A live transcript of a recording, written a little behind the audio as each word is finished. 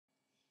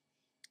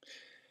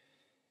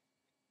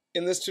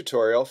In this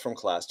tutorial from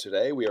class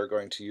today, we are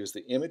going to use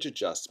the image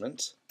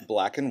adjustment,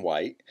 black and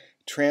white,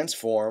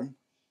 transform,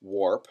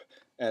 warp,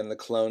 and the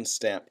clone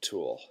stamp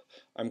tool.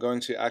 I'm going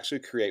to actually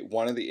create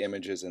one of the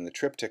images in the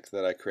triptych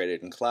that I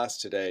created in class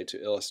today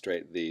to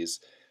illustrate these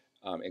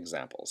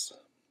examples.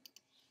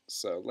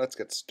 So let's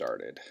get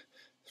started.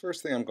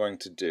 First thing I'm going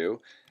to do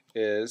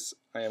is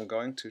I am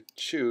going to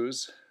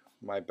choose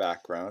my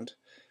background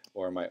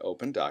or my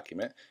open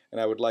document,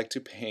 and I would like to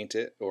paint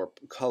it or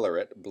color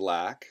it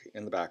black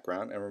in the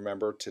background. And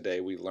remember, today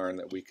we learned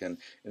that we can,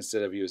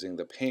 instead of using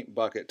the paint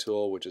bucket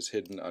tool, which is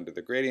hidden under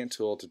the gradient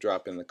tool, to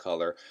drop in the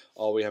color,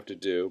 all we have to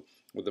do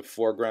with the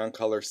foreground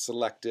color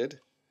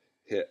selected,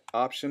 hit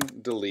Option,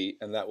 Delete,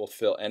 and that will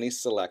fill any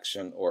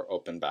selection or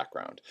open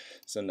background.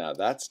 So now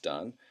that's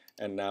done,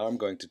 and now I'm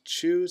going to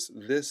choose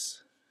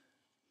this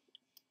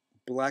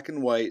black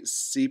and white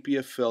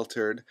sepia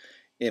filtered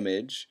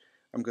image.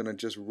 I'm going to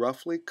just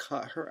roughly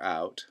cut her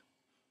out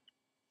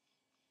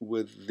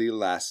with the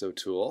lasso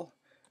tool,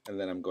 and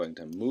then I'm going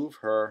to move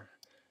her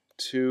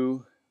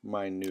to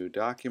my new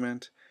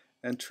document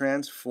and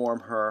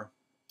transform her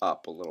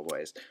up a little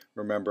ways.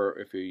 Remember,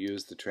 if you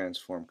use the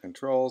transform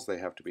controls, they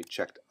have to be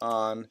checked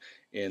on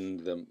in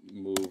the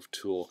move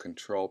tool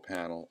control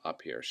panel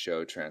up here,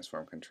 show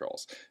transform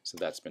controls. So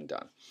that's been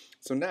done.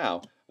 So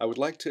now I would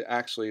like to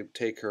actually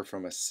take her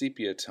from a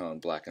sepia tone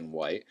black and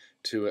white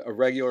to a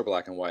regular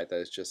black and white that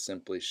is just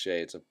simply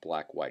shades of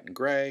black, white, and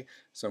gray.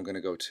 So I'm going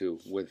to go to,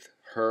 with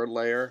her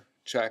layer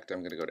checked, I'm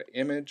going to go to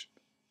Image,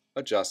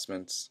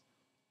 Adjustments,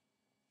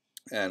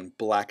 and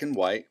black and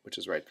white, which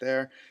is right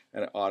there,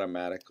 and it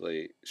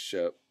automatically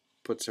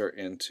puts her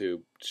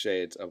into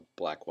shades of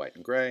black, white,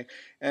 and gray.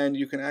 And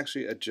you can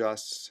actually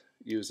adjust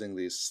using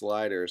these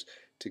sliders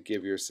to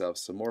give yourself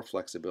some more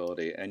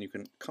flexibility, and you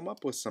can come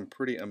up with some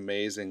pretty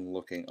amazing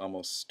looking,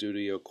 almost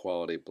studio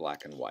quality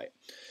black and white.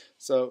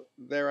 So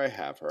there I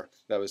have her.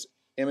 That was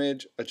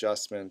Image,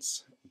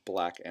 Adjustments,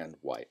 black and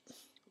white.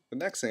 The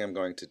next thing I'm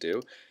going to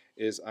do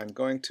is I'm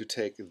going to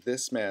take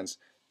this man's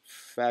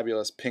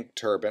fabulous pink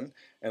turban,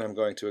 and I'm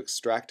going to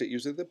extract it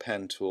using the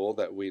pen tool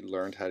that we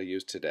learned how to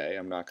use today.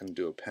 I'm not going to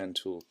do a pen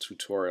tool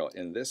tutorial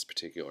in this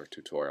particular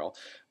tutorial,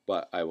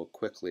 but I will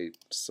quickly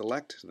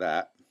select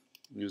that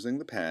using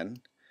the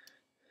pen.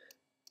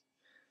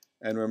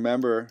 And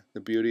remember, the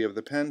beauty of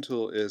the pen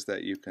tool is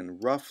that you can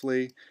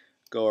roughly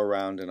go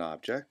around an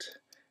object,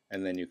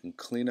 and then you can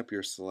clean up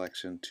your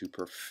selection to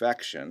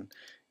perfection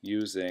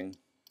using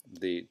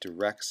the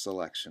direct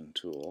selection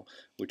tool,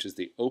 which is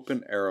the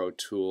open arrow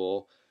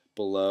tool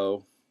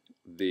below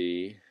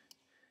the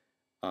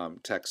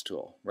text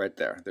tool right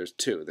there. There's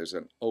two. There's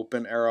an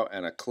open arrow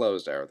and a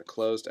closed arrow. The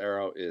closed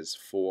arrow is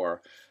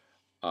for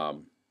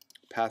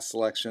path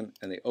selection,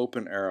 and the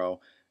open arrow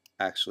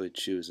actually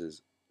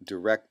chooses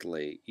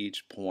directly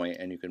each point,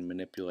 and you can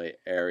manipulate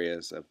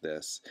areas of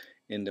this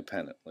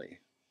independently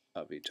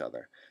of each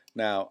other.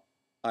 Now,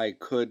 I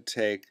could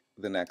take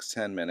the next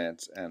 10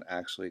 minutes and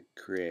actually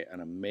create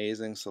an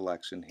amazing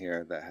selection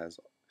here that has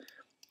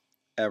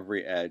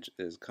every edge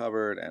is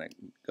covered and it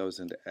goes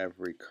into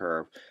every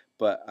curve,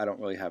 but I don't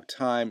really have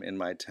time in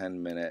my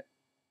 10-minute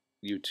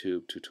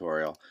YouTube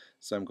tutorial,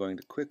 so I'm going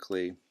to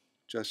quickly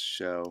just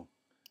show,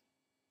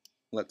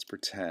 let's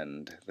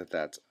pretend that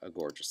that's a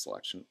gorgeous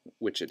selection,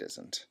 which it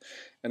isn't.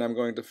 And I'm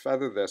going to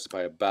feather this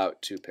by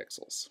about 2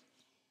 pixels.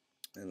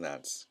 And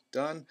that's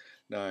done.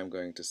 Now I'm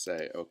going to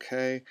say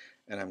OK,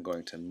 and I'm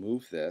going to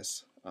move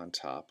this on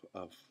top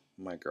of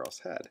my girl's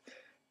head.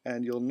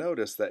 And you'll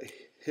notice that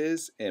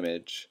his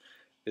image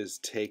is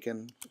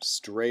taken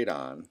straight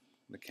on.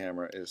 The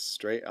camera is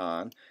straight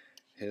on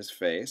his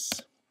face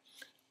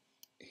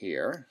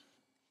here.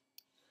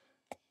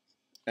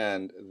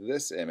 And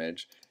this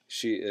image,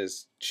 she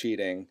is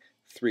cheating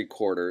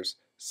 3/4.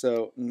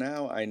 So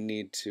now I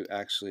need to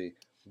actually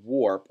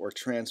warp or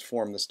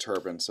transform this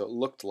turban so it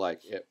looked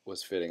like it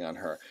was fitting on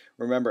her.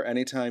 Remember,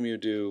 anytime you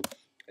do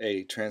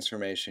a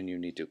transformation, you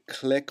need to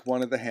click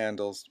one of the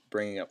handles,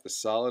 bringing up the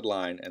solid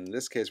line. And in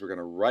this case, we're going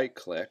to right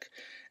click.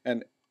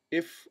 And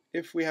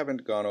if we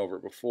haven't gone over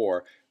it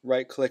before,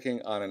 right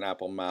clicking on an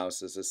Apple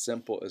mouse is as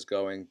simple as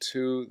going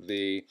to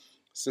the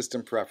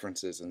system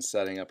preferences and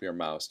setting up your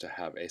mouse to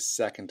have a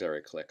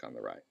secondary click on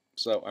the right.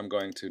 So I'm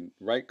going to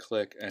right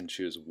click and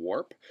choose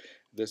warp.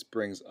 This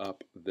brings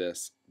up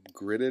this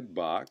gridded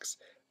box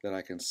that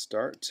I can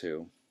start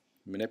to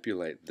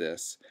manipulate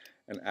this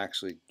and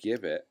actually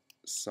give it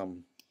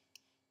some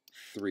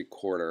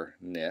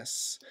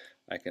 3/4-ness.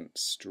 I can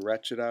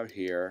stretch it out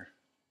here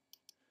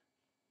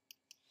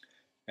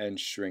and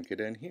shrink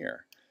it in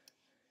here,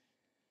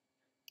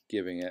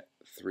 giving it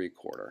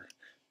 3/4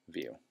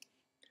 view.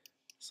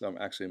 So I'm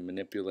actually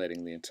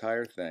manipulating the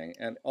entire thing,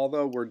 and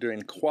although we're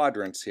doing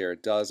quadrants here,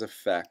 it does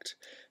affect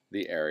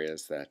the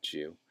areas that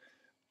you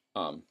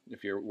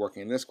if you're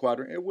working in this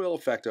quadrant, it will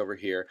affect over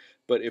here,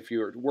 but if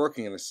you're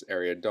working in this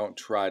area, don't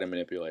try to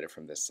manipulate it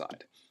from this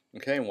side.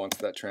 Okay, and once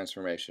that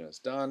transformation is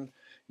done,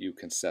 you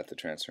can set the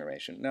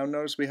transformation. Now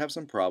notice we have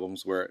some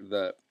problems where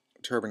the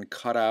turban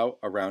cut out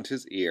around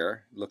his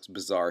ear. It looks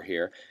bizarre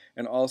here.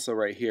 And also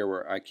right here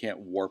where I can't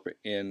warp it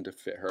in to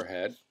fit her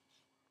head.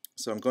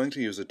 So I'm going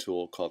to use a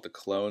tool called the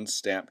clone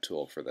stamp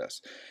tool for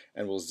this.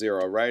 And we'll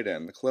zero right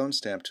in. The clone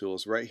stamp tool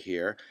is right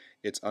here.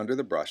 It's under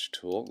the brush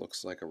tool. It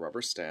looks like a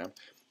rubber stamp.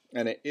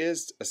 And it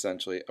is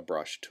essentially a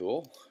brush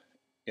tool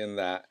in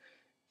that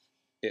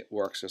it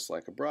works just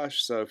like a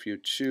brush. So if you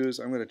choose,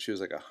 I'm going to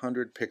choose like a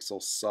 100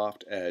 pixel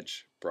soft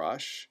edge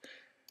brush.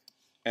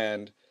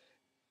 And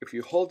if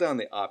you hold down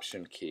the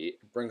Option key,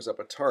 it brings up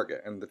a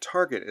target. And the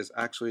target is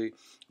actually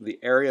the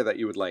area that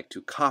you would like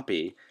to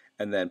copy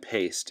and then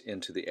paste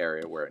into the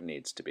area where it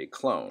needs to be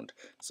cloned.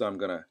 So I'm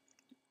going to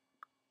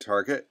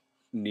target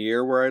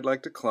near where I'd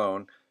like to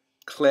clone,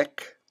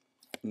 click.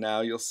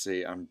 Now you'll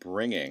see I'm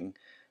bringing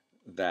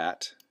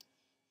that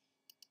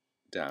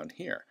down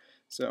here.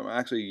 So I'm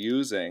actually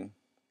using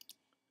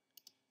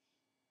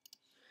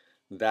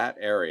that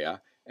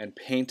area and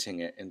painting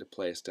it into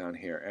place down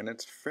here, and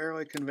it's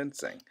fairly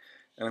convincing.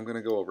 And I'm going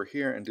to go over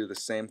here and do the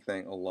same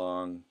thing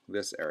along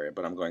this area,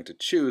 but I'm going to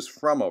choose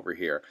from over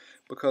here,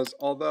 because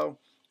although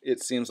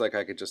it seems like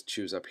I could just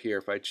choose up here,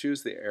 if I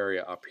choose the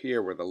area up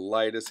here where the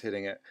light is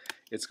hitting it,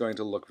 it's going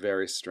to look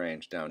very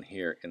strange down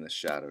here in the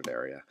shadowed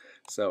area.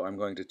 So I'm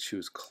going to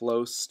choose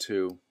close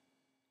to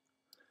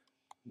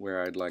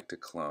where I'd like to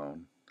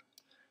clone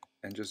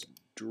and just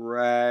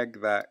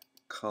drag that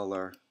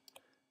color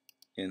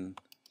into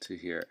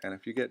here. And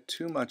if you get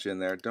too much in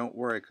there, don't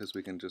worry, because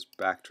we can just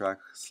backtrack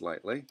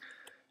slightly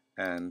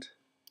and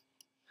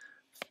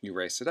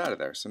erase it out of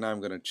there. So now I'm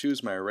going to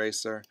choose my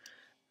eraser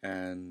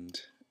and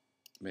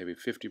maybe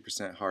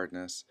 50%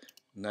 hardness,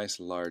 nice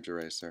large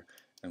eraser.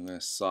 I'm going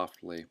to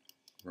softly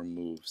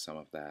remove some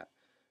of that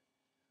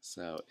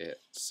so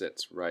it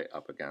sits right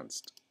up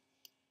against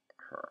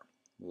her,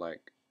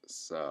 like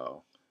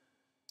so.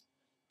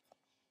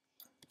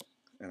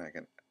 And I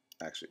can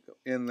actually go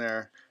in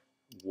there,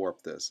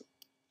 warp this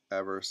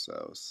ever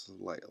so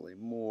slightly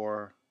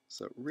more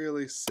so it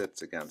really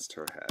sits against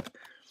her head.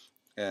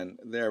 And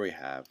there we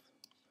have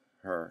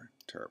her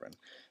turban.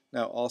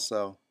 Now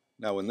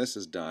when this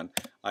is done,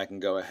 I can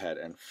go ahead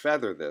and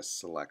feather this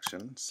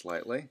selection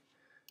slightly.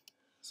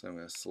 So I'm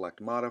going to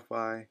select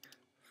Modify,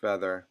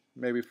 Feather,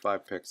 maybe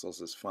 5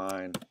 pixels is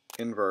fine,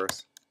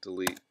 Inverse,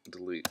 Delete,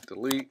 Delete,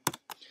 Delete,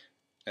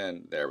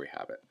 and there we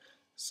have it.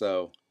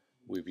 So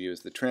we've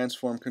used the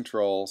transform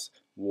controls,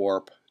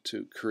 warp,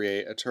 to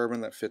create a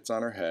turban that fits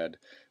on her head.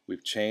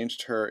 We've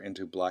changed her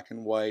into black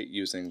and white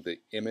using the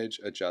Image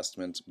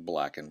Adjustments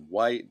black and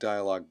white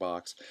dialog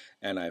box,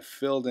 and I've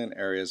filled in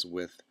areas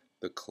with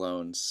the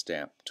clone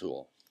stamp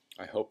tool.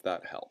 I hope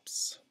that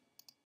helps.